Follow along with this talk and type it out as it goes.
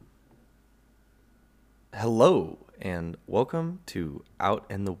Hello, and welcome to Out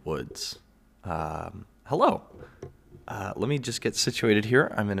in the Woods. Hello. Let me just get situated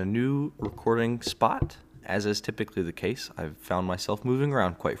here. I'm in a new recording spot. As is typically the case, I've found myself moving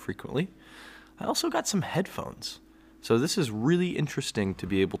around quite frequently. I also got some headphones. So this is really interesting to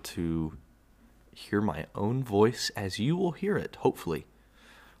be able to hear my own voice as you will hear it, hopefully.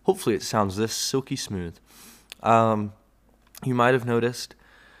 Hopefully it sounds this silky smooth. You might have noticed,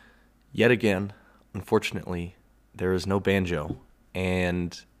 yet again, unfortunately, there is no banjo,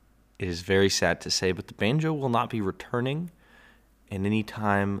 and it is very sad to say, but the banjo will not be returning in any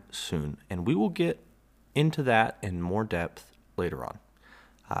time soon, and we will get into that in more depth later on.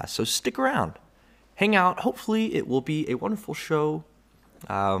 So stick around, hang out. Hopefully, it will be a wonderful show.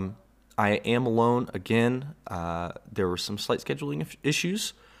 I am alone again. There were some slight scheduling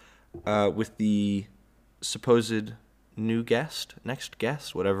issues with the supposed new guest, next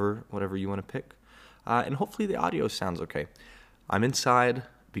guest, whatever you want to pick. And hopefully the audio sounds okay. I'm inside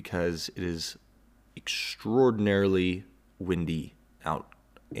because it is extraordinarily windy out.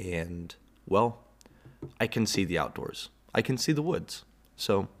 And, well, I can see the outdoors. I can see the woods.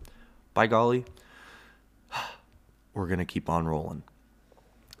 So, by golly, we're going to keep on rolling.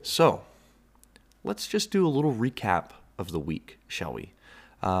 So, let's just do a little recap of the week, shall we?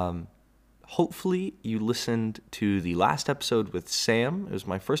 Hopefully you listened to the last episode with Sam. It was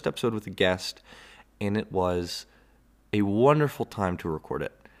my first episode with a guest, and it was a wonderful time to record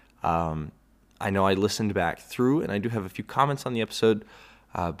it. I know I listened back through, and I do have a few comments on the episode,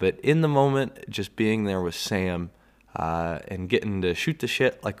 but in the moment, just being there with Sam and getting to shoot the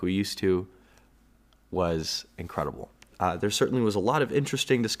shit like we used to was incredible. There certainly was a lot of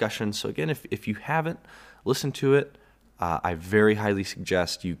interesting discussion, so again, if you haven't listened to it, I very highly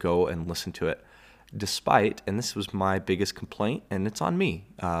suggest you go and listen to it, despite, and this was my biggest complaint, and it's on me.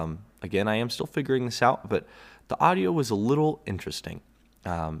 Again, I am still figuring this out, but the audio was a little interesting.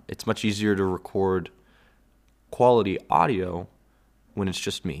 It's much easier to record quality audio when it's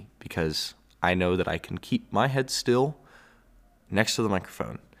just me, because I know that I can keep my head still next to the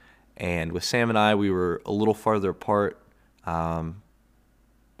microphone. And with Sam and I, we were a little farther apart. I'm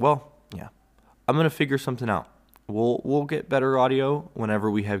going to figure something out. We'll get better audio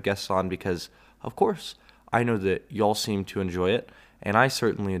whenever we have guests on because, of course, I know that y'all seem to enjoy it, and I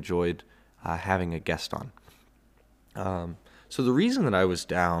certainly enjoyed having a guest on. So the reason that I was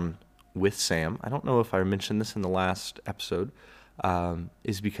down with Sam, I don't know if I mentioned this in the last episode,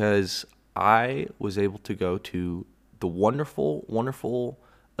 is because I was able to go to the wonderful, wonderful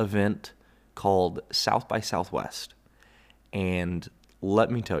event called South by Southwest. And let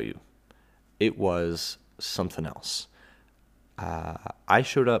me tell you, it was something else. I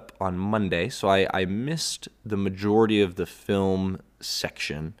showed up on Monday, so I missed the majority of the film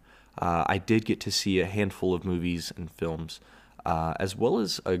section. I did get to see a handful of movies and films, as well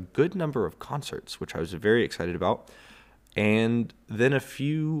as a good number of concerts, which I was very excited about. And then a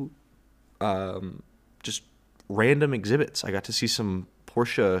few just random exhibits. I got to see some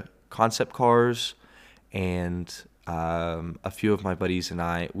Porsche concept cars, and a few of my buddies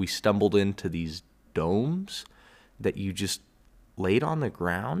and we stumbled into these domes that you just laid on the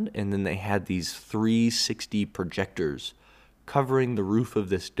ground, and then they had these 360 projectors covering the roof of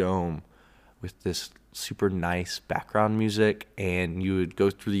this dome with this super nice background music, and you would go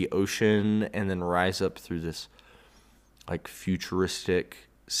through the ocean and then rise up through this like futuristic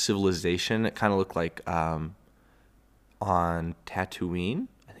civilization. It kind of looked like on Tatooine.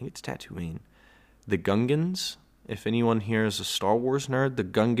 I think it's Tatooine. The Gungans. If anyone here is a Star Wars nerd, the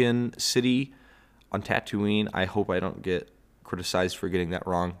Gungan city on Tatooine. I hope I don't get criticized for getting that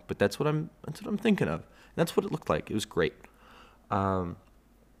wrong, but that's what I'm thinking of. And that's what it looked like. It was great.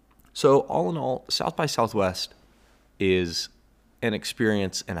 So all in all, South by Southwest is an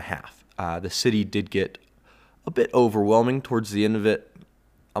experience and a half. The city did get a bit overwhelming towards the end of it.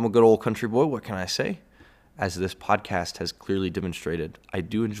 I'm a good old country boy. What can I say? As this podcast has clearly demonstrated, I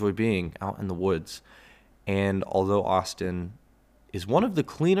do enjoy being out in the woods. And although Austin is one of the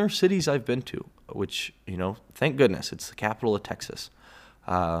cleaner cities I've been to, which, thank goodness, it's the capital of Texas,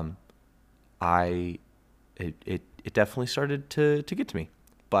 it definitely started to get to me.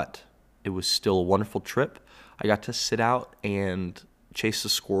 But it was still a wonderful trip. I got to sit out and chase the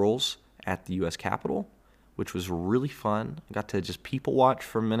squirrels at the U.S. Capitol, which was really fun. I got to just people watch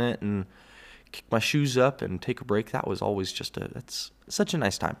for a minute and kick my shoes up and take a break. That was always that's such a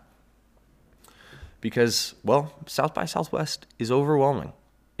nice time. Because, well, South by Southwest is overwhelming.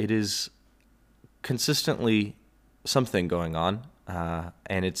 It is consistently something going on,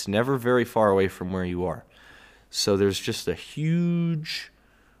 and it's never very far away from where you are. So there's just a huge,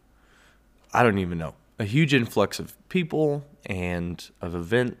 I don't even know. a huge influx of people and of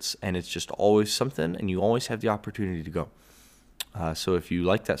events, and it's just always something, and you always have the opportunity to go. So if you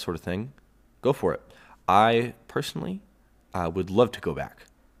like that sort of thing, go for it. I personally would love to go back.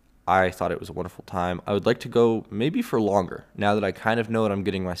 I thought it was a wonderful time. I would like to go maybe for longer. Now that I kind of know what I'm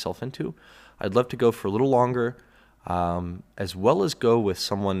getting myself into, I'd love to go for a little longer, as well as go with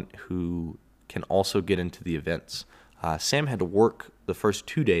someone who can also get into the events. Sam had to work the first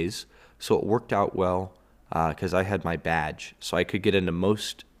 2 days, so it worked out well because I had my badge, so I could get into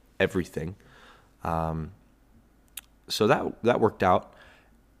most everything. So that worked out.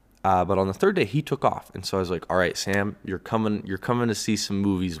 But on the third day, he took off, and so I was like, "All right, Sam, you're coming to see some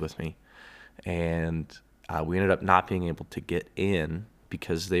movies with me." And we ended up not being able to get in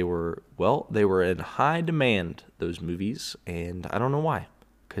because they were in high demand, those movies, and I don't know why,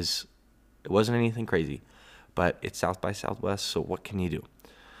 because it wasn't anything crazy. But it's South by Southwest, so what can you do?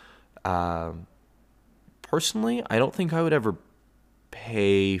 Personally, I don't think I would ever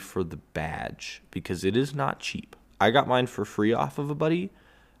pay for the badge because it is not cheap. I got mine for free off of a buddy.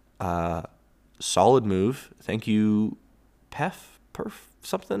 Solid move. Thank you, Perf,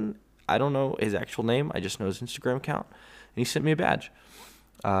 something. I don't know his actual name. I just know his Instagram account. And he sent me a badge.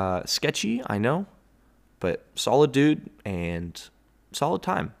 Sketchy, I know, but solid dude and solid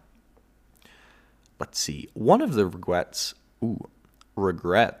time. Let's see. One of the regrets,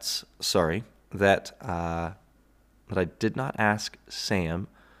 that I did not ask Sam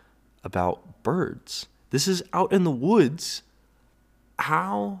about birds. This is out in the woods.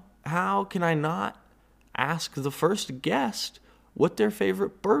 How can I not ask the first guest what their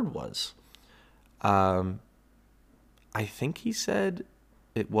favorite bird was? I think he said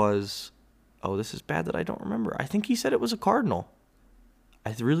it was, this is bad that I don't remember. I think he said it was a cardinal.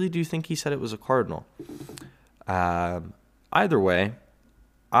 I really do think he said it was a cardinal. Either way,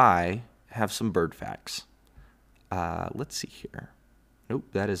 I have some bird facts. Let's see here. Nope,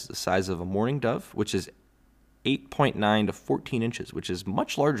 that is the size of a mourning dove, which is 8.9 to 14 inches, which is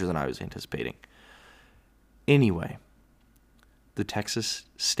much larger than I was anticipating. Anyway, the Texas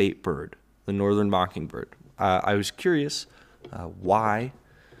state bird, the northern mockingbird. I was curious why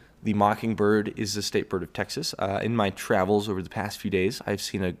the mockingbird is the state bird of Texas. In my travels over the past few days, I've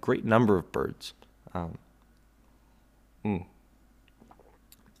seen a great number of birds.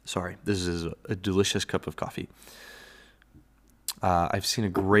 Sorry, this is a delicious cup of coffee. I've seen a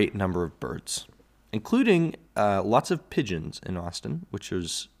great number of birds, including lots of pigeons in Austin, which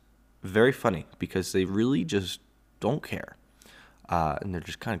is very funny because they really just don't care. And they're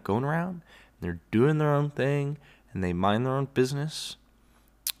just kind of going around, and they're doing their own thing, and they mind their own business.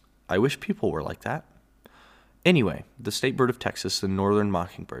 I wish people were like that. Anyway, the state bird of Texas, the northern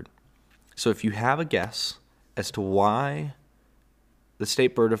mockingbird. So if you have a guess as to why the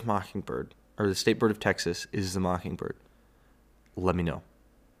state bird of mockingbird, or the state bird of Texas, is the mockingbird, let me know.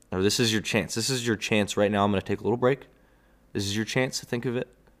 Now, this is your chance. This is your chance right now. I'm going to take a little break. This is your chance to think of it.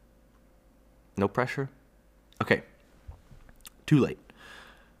 No pressure. Okay. Too late.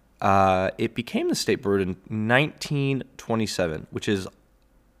 It became the state bird in 1927, which is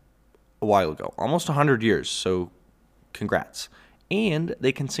a while ago, almost 100 years. So, congrats. And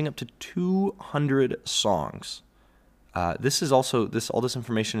they can sing up to 200 songs. All this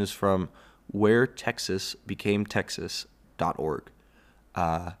information is from wheretexasbecame.texas.org.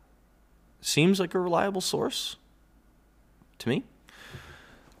 Seems like a reliable source to me.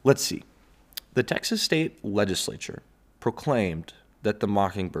 Let's see. The Texas state legislature proclaimed that the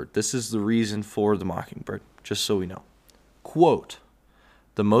mockingbird, this is the reason for the mockingbird, just so we know, quote,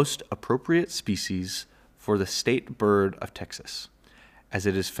 the most appropriate species for the state bird of Texas, as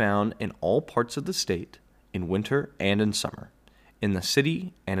it is found in all parts of the state, in winter and in summer, in the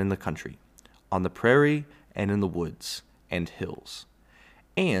city and in the country, on the prairie and in the woods and hills,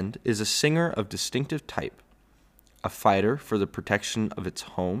 and is a singer of distinctive type, a fighter for the protection of its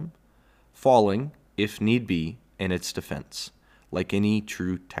home, falling, if need be, in its defense, like any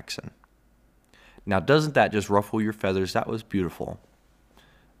true Texan. Now, doesn't that just ruffle your feathers? That was beautiful.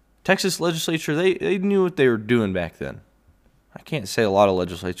 Texas legislature, they knew what they were doing back then. I can't say a lot of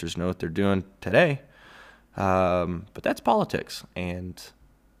legislatures know what they're doing today, but that's politics, and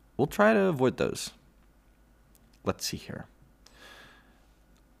we'll try to avoid those. Let's see here.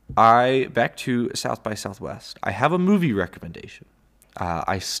 Back to South by Southwest. I have a movie recommendation.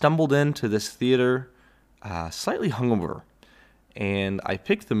 I stumbled into this theater slightly hungover, and I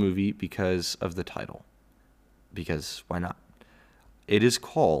picked the movie because of the title. Because why not? It is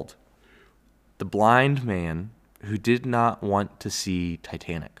called The Blind Man Who Did Not Want to See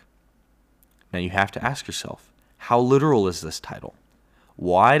Titanic. Now you have to ask yourself, how literal is this title?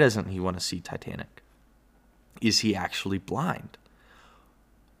 Why doesn't he want to see Titanic? Is he actually blind?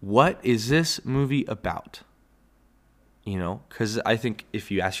 What is this movie about? Because I think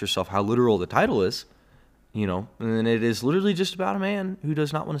if you ask yourself how literal the title is, then it is literally just about a man who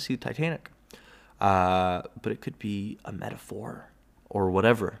does not want to see the Titanic. But it could be a metaphor or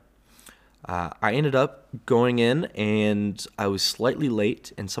whatever. I ended up going in, and I was slightly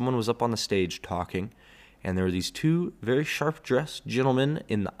late, and someone was up on the stage talking, and there were these two very sharp-dressed gentlemen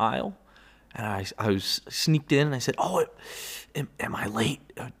in the aisle, and I was sneaked in, and I said, "Oh, am I late?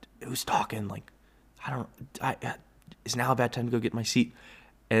 Who's talking? Like, is now a bad time to go get my seat?"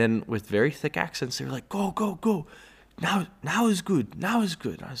 And with very thick accents, they were like, "Go, go, go. Now is good. Now is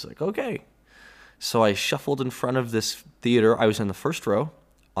good." And I was like, "Okay." So I shuffled in front of this theater. I was in the first row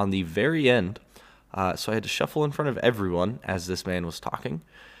on the very end. So I had to shuffle in front of everyone as this man was talking.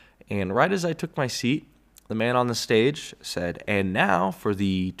 And right as I took my seat, the man on the stage said, "And now for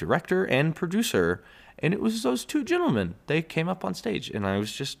the director and producer." And it was those two gentlemen. They came up on stage, and I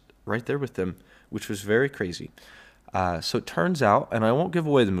was just right there with them, which was very crazy. So it turns out, and I won't give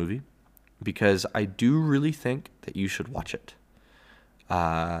away the movie, because I do really think that you should watch it.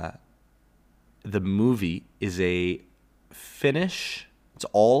 The movie is a Finnish. It's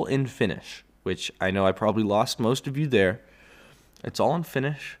all in Finnish, which I know I probably lost most of you there. It's all in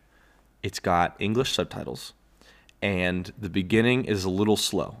Finnish. It's got English subtitles, and the beginning is a little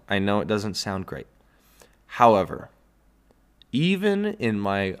slow. I know it doesn't sound great. However, even in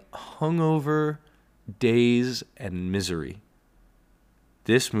my hungover days and misery,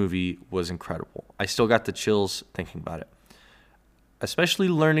 this movie was incredible. I still got the chills thinking about it, especially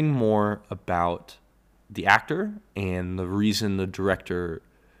learning more about the actor and the reason the director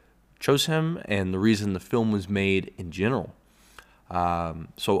chose him and the reason the film was made in general.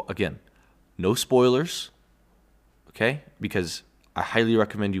 So again, no spoilers, okay? Because I highly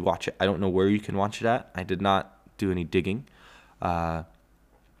recommend you watch it. I don't know where you can watch it at. I did not do any digging. But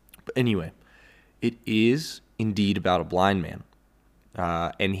anyway, it is indeed about a blind man.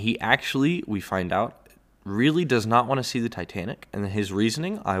 And he actually, we find out, really does not want to see the Titanic. And his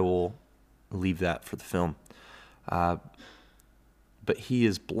reasoning, I will leave that for the film. But he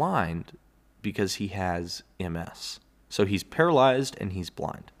is blind because he has MS. So he's paralyzed and he's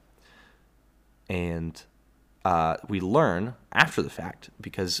blind. And we learn after the fact,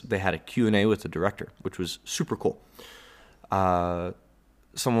 because they had a Q&A with the director, which was super cool.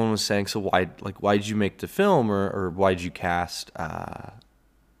 Someone was saying, "So why did you make the film, or why did you cast?"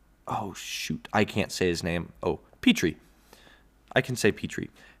 Oh shoot, I can't say his name. Oh, Petri. I can say Petri.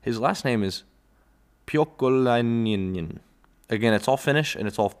 His last name is Piokolainen. Again, it's all Finnish, and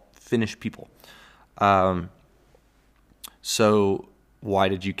it's all Finnish people. So why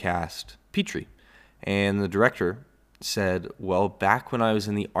did you cast Petri? And the director said, "Well, back when I was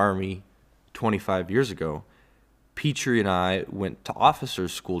in the Army 25 years ago, Petri and I went to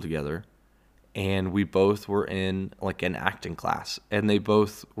officers' school together, and we both were in like an acting class, and they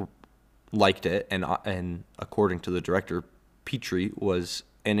both liked it, and according to the director, Petri was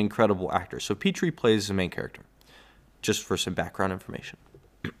an incredible actor." So Petri plays the main character, just for some background information.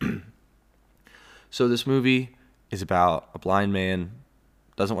 So this movie is about a blind man,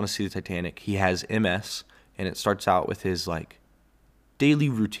 doesn't want to see the Titanic. He has MS, and it starts out with his like daily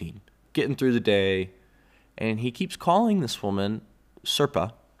routine, getting through the day, and he keeps calling this woman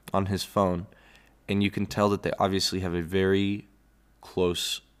Sirpa on his phone, and you can tell that they obviously have a very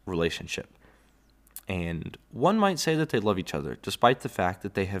close relationship. And one might say that they love each other, despite the fact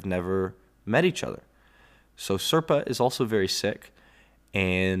that they have never met each other. So Sirpa is also very sick,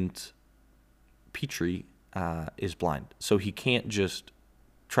 and Petri is blind, so he can't just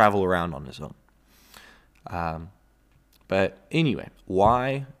travel around on his own. But anyway,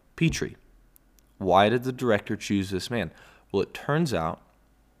 why Petri? Why did the director choose this man? Well, it turns out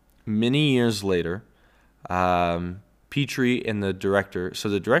many years later, Petri and the director, so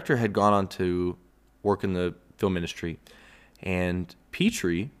the director had gone on to work in the film industry, and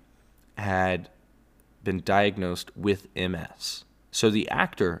Petri had been diagnosed with MS. So the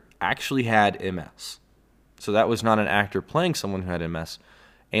actor actually had MS. So that was not an actor playing someone who had MS,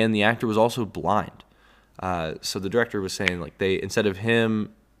 and the actor was also blind. So the director was saying, like, instead of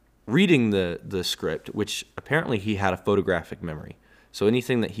him reading the script, which apparently he had a photographic memory, so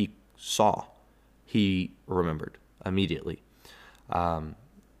anything that he saw, he remembered immediately.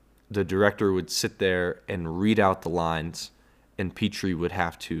 The director would sit there and read out the lines, and Petri would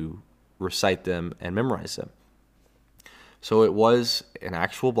have to recite them and memorize them. So it was an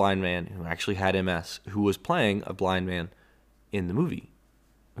actual blind man who actually had MS who was playing a blind man in the movie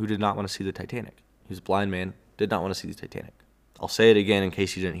who did not want to see the Titanic. He was a blind man, did not want to see the Titanic. I'll say it again in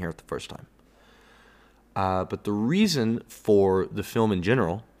case you didn't hear it the first time. But the reason for the film in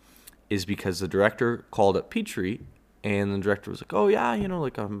general is because the director called up Petrie, and the director was like, "Oh yeah,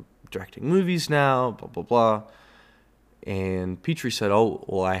 like I'm directing movies now, blah blah blah." And Petrie said, "Oh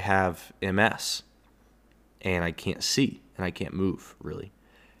well, I have MS, and I can't see, and I can't move really."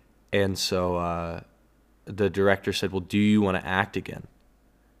 And so the director said, "Well, do you want to act again?"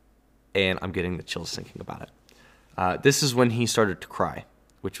 And I'm getting the chills thinking about it. This is when he started to cry,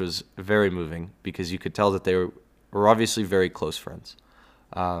 which was very moving because you could tell that they were obviously very close friends.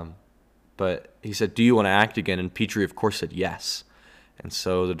 But he said, "Do you want to act again?" And Petrie, of course, said yes. And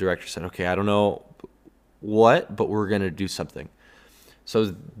so the director said, "Okay, I don't know what, but we're going to do something."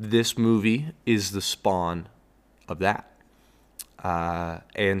 So this movie is the spawn of that.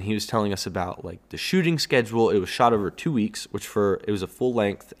 And he was telling us about like the shooting schedule. It was shot over 2 weeks, it was a full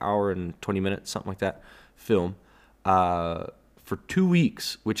length, hour and 20 minutes, something like that, film, for 2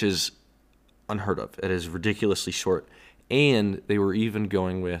 weeks, which is unheard of. It is ridiculously short. And they were even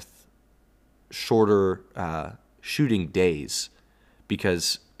going with shorter shooting days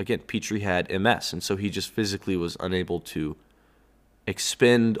because, again, Petrie had MS, and so he just physically was unable to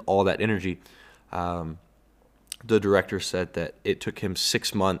expend all that energy. The director said that it took him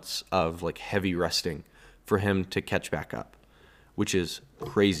 6 months of like heavy resting for him to catch back up, which is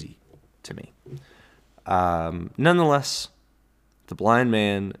crazy to me. Nonetheless, the blind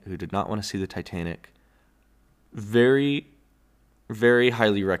man who did not want to see the Titanic, very, very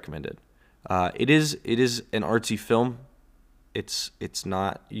highly recommended. It is an artsy film. It's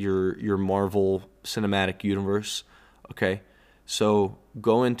not your Marvel cinematic universe. Okay, so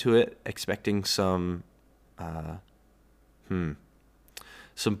go into it expecting some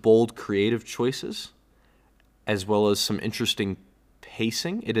bold creative choices, as well as some interesting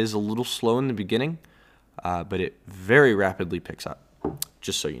pacing. It is a little slow in the beginning, but it very rapidly picks up,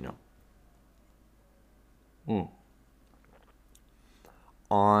 just so you know.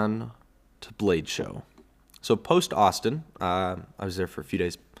 On to Blade Show. So post Austin, I was there for a few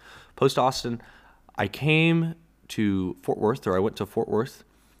days. Post Austin, I went to Fort Worth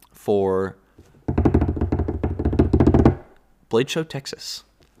for Blade Show, Texas.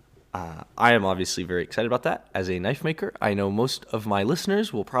 I am obviously very excited about that. As a knife maker, I know most of my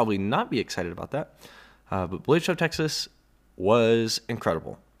listeners will probably not be excited about that. But Blade Show, Texas was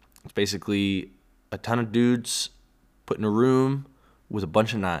incredible. It's basically a ton of dudes put in a room with a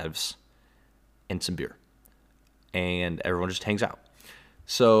bunch of knives and some beer. And everyone just hangs out.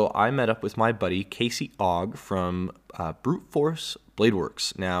 So I met up with my buddy Casey Ogg from Brute Force Blade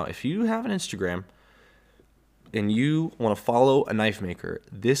Works. Now, if you have an Instagram and you want to follow a knife maker,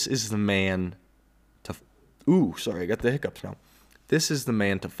 this is the man to... Ooh, sorry, I got the hiccups now. This is the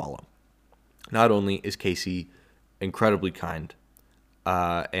man to follow. Not only is Casey incredibly kind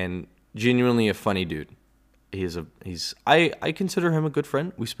and genuinely a funny dude, I consider him a good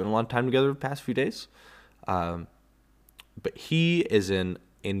friend. We spent a lot of time together the past few days. But he is an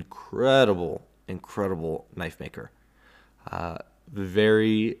incredible knife maker.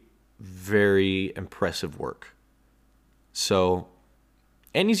 Very, very impressive work. So,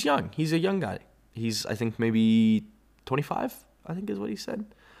 and he's young. He's a young guy. He's, I think, maybe 25, I think is what he said.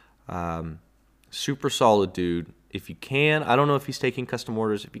 Super solid dude. If you can, I don't know if he's taking custom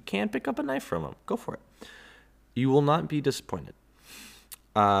orders. If you can pick up a knife from him, go for it. You will not be disappointed.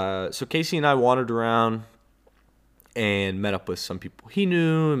 So Casey and I wandered around and met up with some people he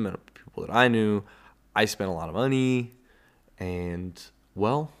knew and met up with people that I knew. I spent a lot of money and,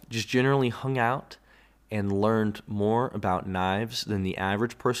 well, just generally hung out and learned more about knives than the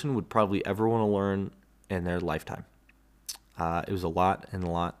average person would probably ever want to learn in their lifetime. It was a lot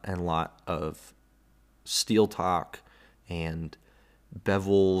of steel talk and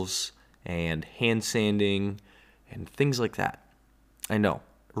bevels and hand sanding and things like that. I know.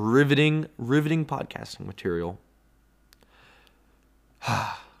 Riveting podcasting material.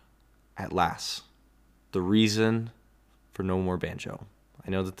 At last, the reason for No More Banjo. I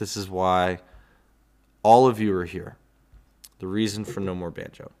know that this is why all of you are here. The reason for No More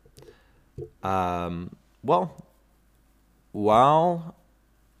Banjo. Well, while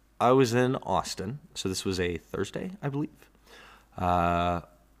I was in Austin, so this was a Thursday, I believe, a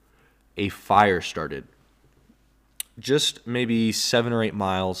fire started just maybe 7 or 8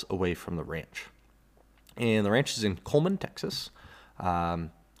 miles away from the ranch. And the ranch is in Coleman, Texas, or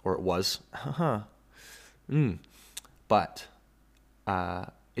it was. But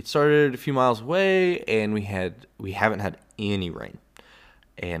it started a few miles away, and we haven't had any rain.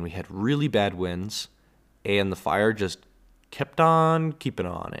 And we had really bad winds, and the fire just kept on keeping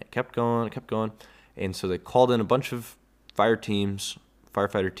on. It kept going. And so they called in a bunch of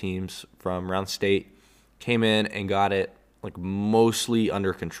firefighter teams from around the state, came in and got it like mostly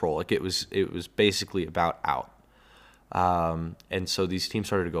under control. Like it was basically about out. And so these teams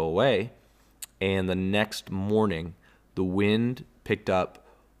started to go away, and the next morning the wind picked up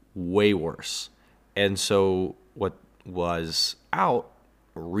way worse. And so what was out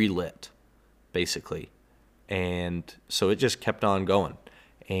relit, basically. And so it just kept on going.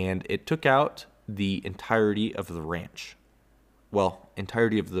 And it took out the entirety of the ranch. Well,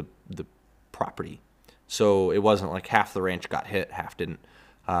 entirety of the property. So it wasn't like half the ranch got hit, half didn't.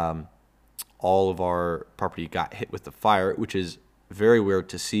 All of our property got hit with the fire, which is very weird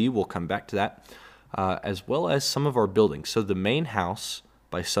to see. We'll come back to that. As well as some of our buildings. So the main house,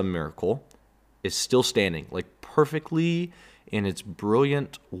 by some miracle, is still standing, like perfectly in its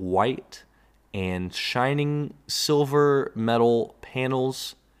brilliant white and shining silver metal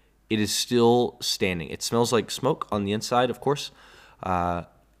panels. It is still standing. It smells like smoke on the inside, of course,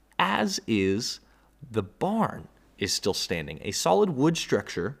 as is the barn is still standing. A solid wood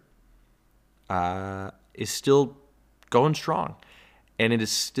structure is still going strong, and it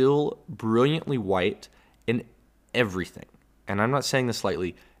is still brilliantly white in everything. And I'm not saying this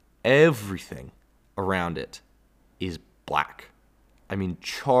lightly. Everything around it is black. I mean,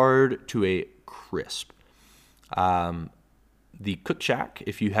 charred to a crisp. The cook shack,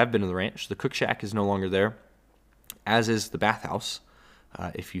 if you have been to the ranch, the cook shack is no longer there, as is the bathhouse.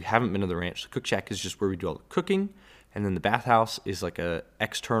 If you haven't been to the ranch, the cook shack is just where we do all the cooking, and then the bathhouse is like a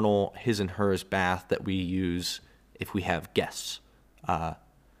external his and hers bath that we use if we have guests.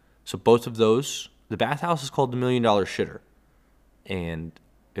 So both of those, the bathhouse is called the $1 Million Shitter, and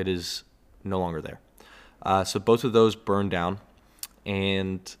it is no longer there. So both of those burned down,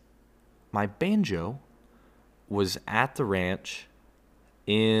 and my banjo was at the ranch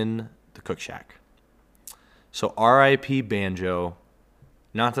in the cook shack. So RIP banjo.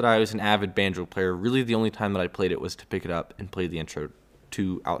 Not that I was an avid banjo player. Really, the only time that I played it was to pick it up and play the intro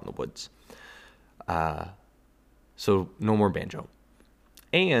to Out in the Woods. So no more banjo.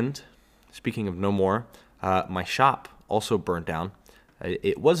 And speaking of no more, my shop also burnt down.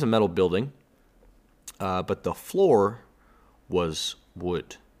 It was a metal building, but the floor was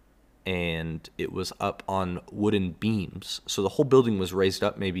wood, and it was up on wooden beams. So the whole building was raised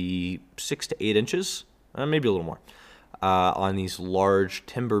up maybe 6 to 8 inches, maybe a little more, on these large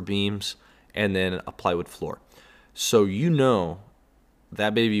timber beams, and then a plywood floor. So you know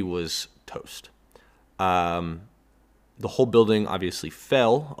that baby was toast. The whole building obviously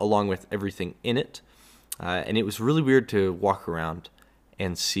fell along with everything in it, and it was really weird to walk around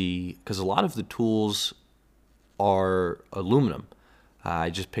and see, because a lot of the tools are aluminum.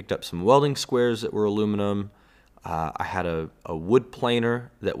 I just picked up some welding squares that were aluminum. I had a wood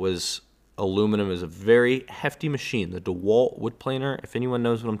planer that was aluminum. It was a very hefty machine. The DeWalt wood planer, if anyone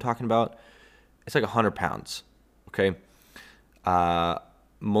knows what I'm talking about, it's like 100 pounds, okay?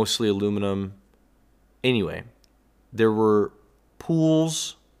 Mostly aluminum. Anyway, there were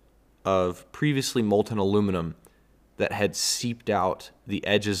pools of previously molten aluminum that had seeped out the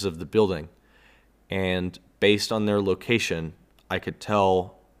edges of the building, and based on their location, I could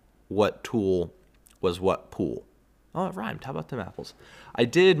tell what tool was what pool. Oh, it rhymed. How about them apples?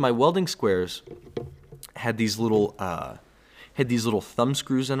 My welding squares had these little thumb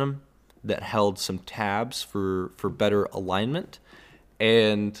screws in them that held some tabs for better alignment.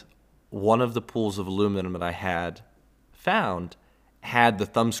 And one of the pools of aluminum that I had found had the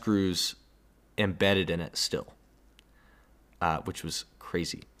thumb screws embedded in it still, which was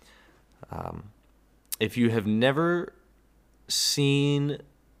crazy. If you have never seen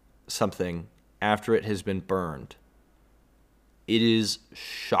something after it has been burned, it is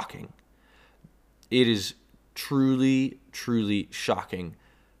shocking. It is truly, truly shocking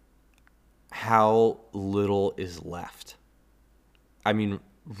how little is left. I mean,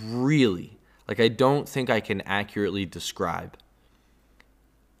 really, like, I don't think I can accurately describe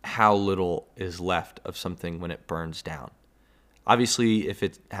how little is left of something when it burns down. Obviously, if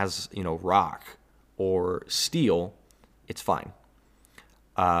it has, rock or steel, it's fine.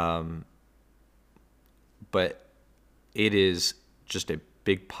 But it is just a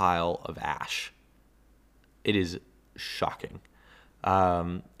big pile of ash. It is shocking.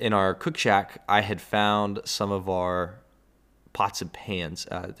 In our cook shack, I had found some of our pots and pans.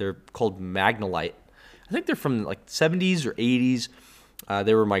 They're called Magnolite. I think they're from like 70s or 80s.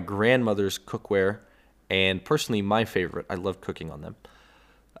 They were my grandmother's cookware, and personally my favorite. I love cooking on them.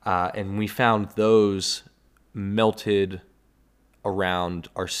 And we found those melted around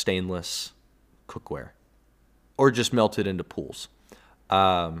our stainless cookware, or just melted into pools.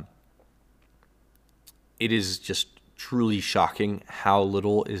 It is just truly shocking how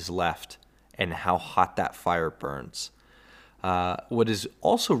little is left and how hot that fire burns. What is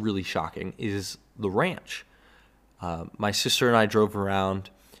also really shocking is the ranch. My sister and I drove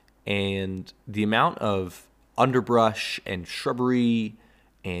around, and the amount of underbrush and shrubbery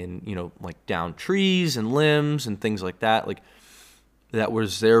and, like down trees and limbs and things like that, like that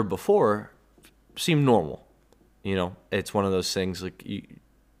was there before seemed normal. It's one of those things like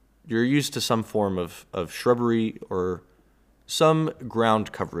you're used to some form of shrubbery or some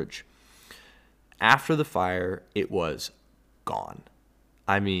ground coverage. After the fire, it was gone.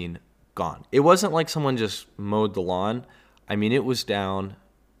 I mean, gone. It wasn't like someone just mowed the lawn. I mean, it was down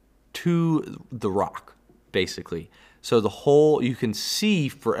to the rock, basically. So you can see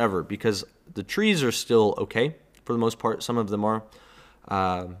forever because the trees are still okay for the most part. Some of them are.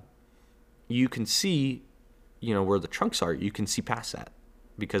 You can see, where the trunks are. You can see past that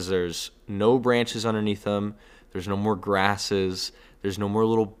because there's no branches underneath them. There's no more grasses. There's no more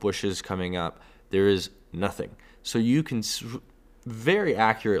little bushes coming up. There is nothing. So you can very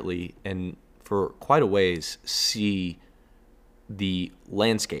accurately and for quite a ways see the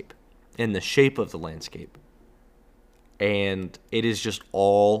landscape and the shape of the landscape. And it is just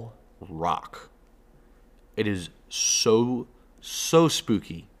all rock. It is so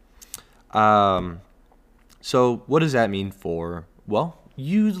spooky. So what does that mean for,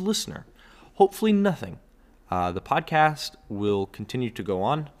 you, the listener? Hopefully nothing. The podcast will continue to go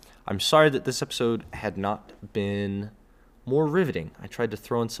on. I'm sorry that this episode had not been more riveting. I tried to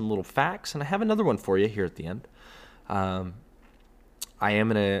throw in some little facts, and I have another one for you here at the end. I am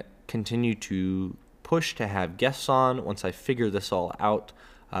going to continue to push to have guests on once I figure this all out.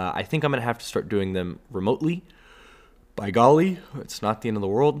 I think I'm going to have to start doing them remotely. By golly, it's not the end of the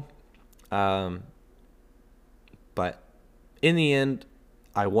world. But in the end,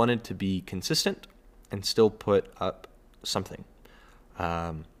 I wanted to be consistent and still put up something.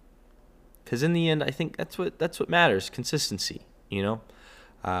 Because in the end, I think that's what matters, consistency,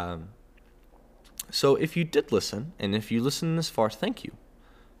 So if you did listen, and if you listened this far, thank you.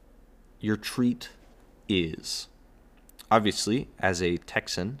 Your treat is, obviously, as a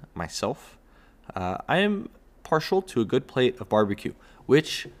Texan myself, I am partial to a good plate of barbecue,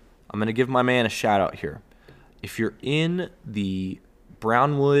 which I'm going to give my man a shout out here. If you're in the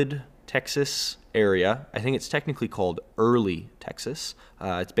Brownwood, Texas area, I think it's technically called Early, Texas.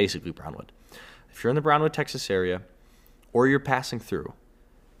 It's basically Brownwood. If you're in the Brownwood, Texas area, or you're passing through,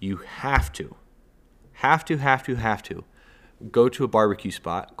 you have to go to a barbecue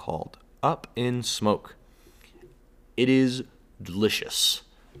spot called Up in Smoke. It is delicious.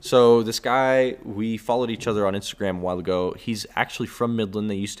 So this guy, we followed each other on Instagram a while ago. He's actually from Midland.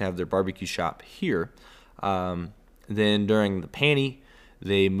 They used to have their barbecue shop here. Then during the panty,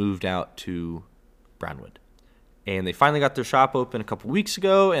 they moved out to Brownwood. And they finally got their shop open a couple weeks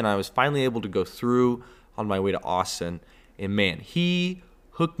ago, and I was finally able to go through on my way to Austin. And man, he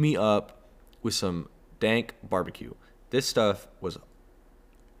hooked me up with some dank barbecue. This stuff was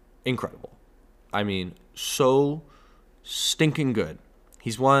incredible. I mean, so stinking good.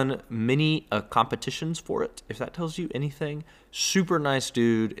 He's won many competitions for it, if that tells you anything. Super nice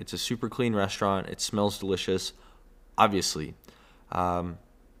dude. It's a super clean restaurant. It smells delicious, obviously. I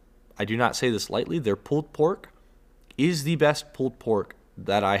do not say this lightly. Their pulled pork is the best pulled pork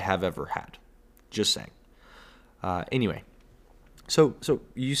that I have ever had. Just saying. Anyway, so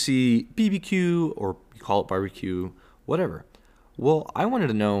you see BBQ, or you call it barbecue, whatever. Well, I wanted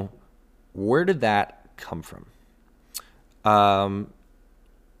to know, where did that come from?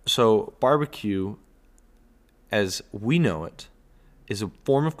 So barbecue, as we know it, is a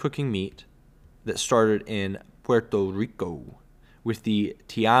form of cooking meat that started in Puerto Rico with the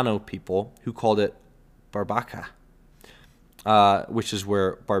Tiano people, who called it barbaca, which is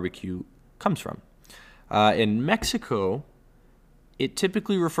where barbecue comes from. In Mexico, it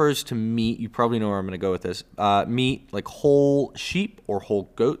typically refers to meat. You probably know where I'm going to go with this. Meat like whole sheep or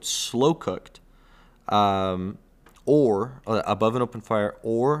whole goat, slow cooked, or above an open fire,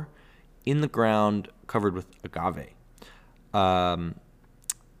 or in the ground covered with agave. Now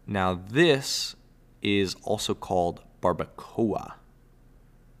this is also called barbacoa.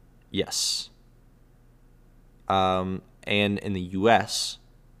 Yes. And in the U.S.,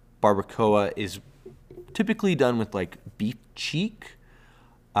 barbacoa is typically done with like beef cheek,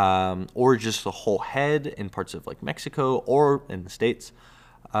 or just the whole head in parts of like Mexico or in the States.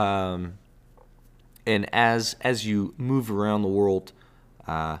 And as you move around the world,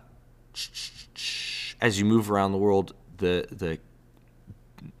 the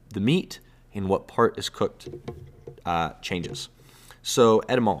meat and what part is cooked changes. So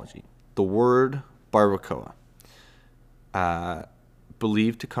etymology: the word barbacoa,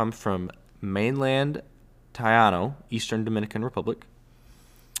 believed to come from mainland Taiano, Eastern Dominican Republic.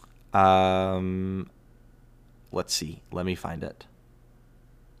 Let's see. Let me find it.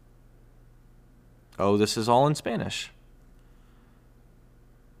 Oh, this is all in Spanish.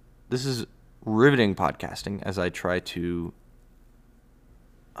 This is riveting podcasting as I try to...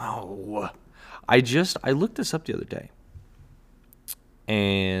 Oh, I looked this up the other day.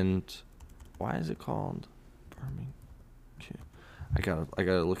 And why is it called Birmingham? I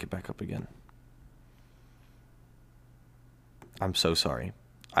gotta look it back up again. I'm so sorry.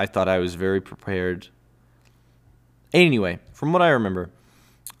 I thought I was very prepared. Anyway, from what I remember,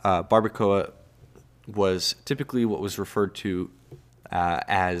 barbacoa was typically what was referred to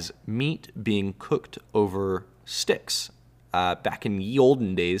as meat being cooked over sticks back in ye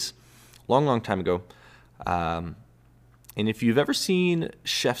olden days, long time ago. And if you've ever seen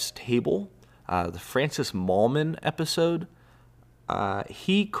Chef's Table, the Francis Mallman episode,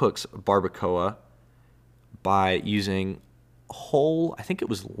 he cooks barbacoa by using whole, I think it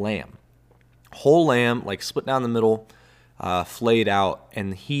was lamb. Whole lamb, like split down the middle, flayed out,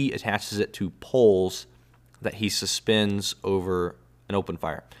 and he attaches it to poles that he suspends over an open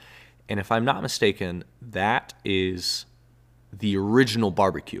fire. And if I'm not mistaken, that is the original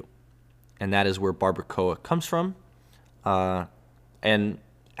barbecue. And that is where barbacoa comes from. And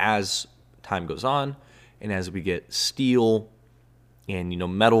as time goes on, and as we get steel and,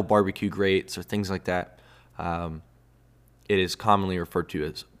 metal barbecue grates or things like that, it is commonly referred to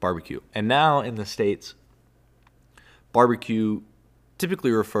as barbecue. And now in the States, barbecue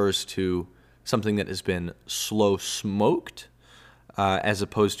typically refers to something that has been slow smoked as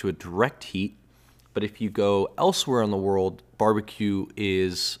opposed to a direct heat. But if you go elsewhere in the world, barbecue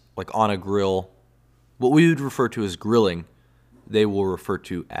is like on a grill. What we would refer to as grilling, they will refer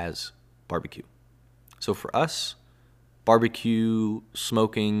to as barbecue. So for us, barbecue,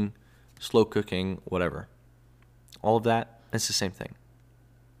 smoking, slow cooking, whatever, all of that, it's the same thing.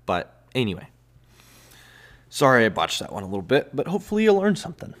 But anyway, sorry I botched that one a little bit, but hopefully you'll learn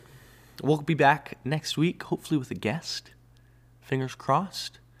something. We'll be back next week, hopefully with a guest, fingers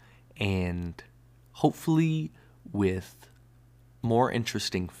crossed, and hopefully with more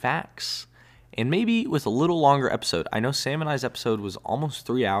interesting facts, and maybe with a little longer episode. I know Sam and I's episode was almost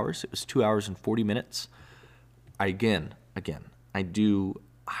 3 hours. It was 2 hours and 40 minutes. Again, I do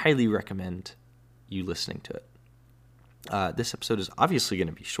highly recommend you listening to it. This episode is obviously going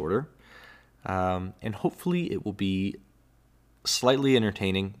to be shorter, and hopefully it will be slightly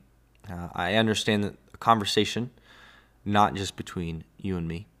entertaining. I understand that a conversation, not just between you and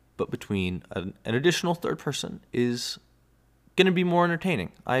me, but between an additional third person, is going to be more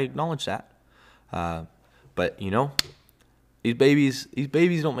entertaining. I acknowledge that. But these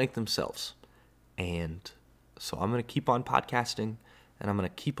babies don't make themselves. And so I'm going to keep on podcasting, and I'm going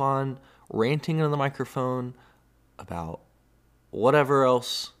to keep on ranting into the microphone about whatever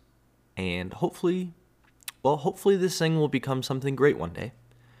else, and hopefully this thing will become something great one day.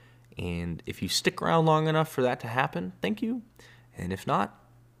 And if you stick around long enough for that to happen, thank you. And if not,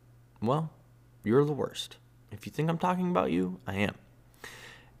 well, you're the worst. If you think I'm talking about you, I am.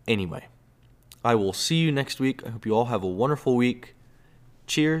 Anyway, I will see you next week. I hope you all have a wonderful week.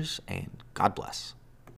 Cheers, and God bless.